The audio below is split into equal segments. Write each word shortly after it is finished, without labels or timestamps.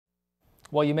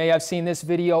Well, you may have seen this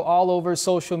video all over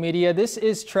social media. This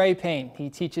is Trey Payne. He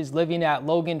teaches living at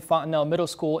Logan Fontenelle Middle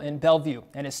School in Bellevue,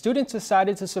 and his students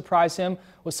decided to surprise him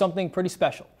with something pretty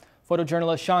special.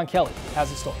 Photojournalist Sean Kelly has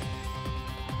the story.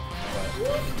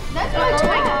 Oh my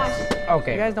gosh.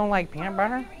 Okay. You guys don't like peanut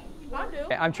butter? I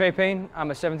do. I'm Trey Payne.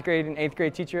 I'm a 7th grade and 8th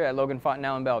grade teacher at Logan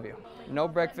Fontenelle in Bellevue. No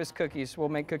breakfast cookies. We'll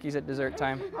make cookies at dessert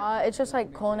time. It's just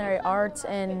like culinary arts,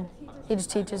 and he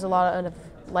just teaches a lot of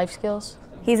life skills.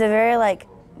 He's a very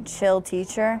chill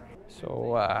teacher.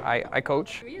 So I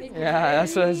coach. Yeah,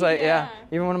 that's what it's like. Yeah,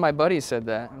 even one of my buddies said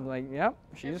that. I'm like, yep,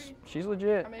 she's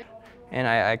legit. And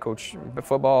I coach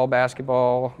football,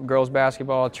 basketball, girls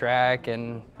basketball, track,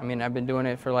 and I mean I've been doing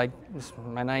it for this is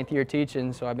my 9th year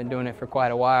teaching, so I've been doing it for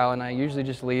quite a while. And I usually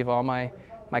just leave all my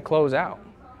clothes out.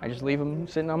 I just leave them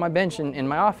sitting on my bench in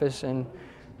my office. And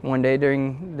one day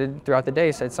throughout the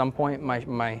day, so at some point my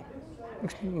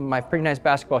pretty nice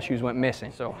basketball shoes went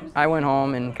missing. So I went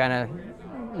home and kind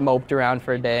of moped around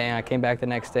for a day, and I came back the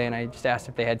next day and I just asked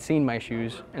if they had seen my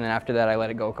shoes, and then after that I let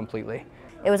it go completely.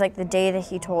 It was the day that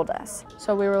he told us.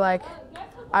 So we were like,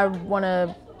 I want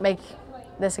to make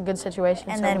this a good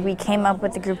situation. And then we came up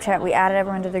with the group chat. We added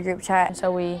everyone to the group chat.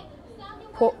 So we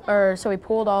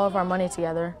pulled all of our money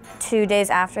together. 2 days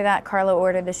after that, Carlo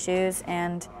ordered the shoes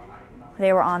and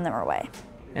they were on their way.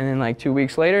 And then 2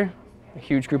 weeks later, a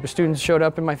huge group of students showed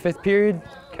up in my 5th period.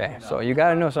 Okay, so you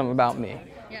gotta know something about me.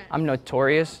 I'm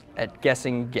notorious at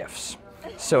guessing gifts.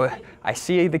 So I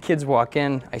see the kids walk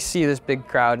in, I see this big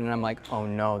crowd, and I'm like, oh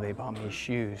no, they bought me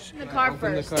shoes. The card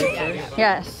first.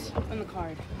 Yes. Open the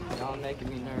card. Y'all making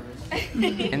me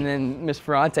nervous. And then Miss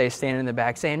Ferrante is standing in the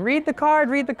back saying, read the card,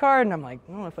 and I'm like,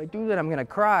 no, if I do that, I'm gonna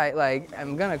cry.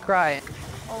 I'm gonna cry.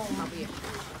 Oh,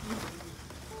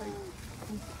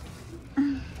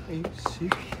 Are you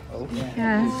serious? Oh.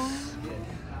 Yes.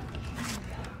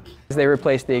 They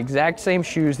replaced the exact same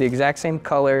shoes, the exact same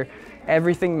color,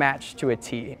 everything matched to a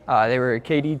T. They were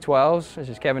KD 12s, which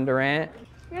is Kevin Durant.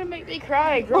 You're gonna make me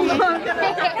cry, girl.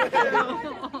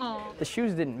 The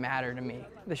shoes didn't matter to me.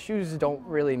 The shoes don't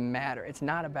really matter. It's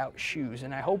not about shoes,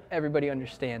 and I hope everybody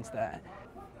understands that.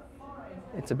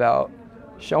 It's about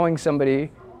showing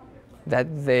somebody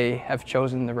that they have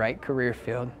chosen the right career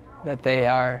field, that they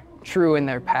are true in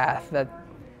their path, that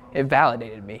it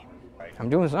validated me. I'm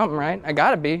doing something right, I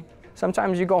gotta be.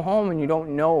 Sometimes you go home and you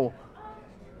don't know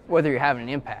whether you're having an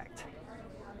impact.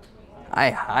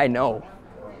 I know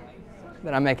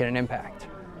that I'm making an impact.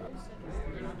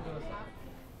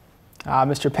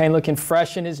 Mr. Payne looking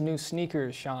fresh in his new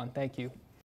sneakers, Sean. Thank you.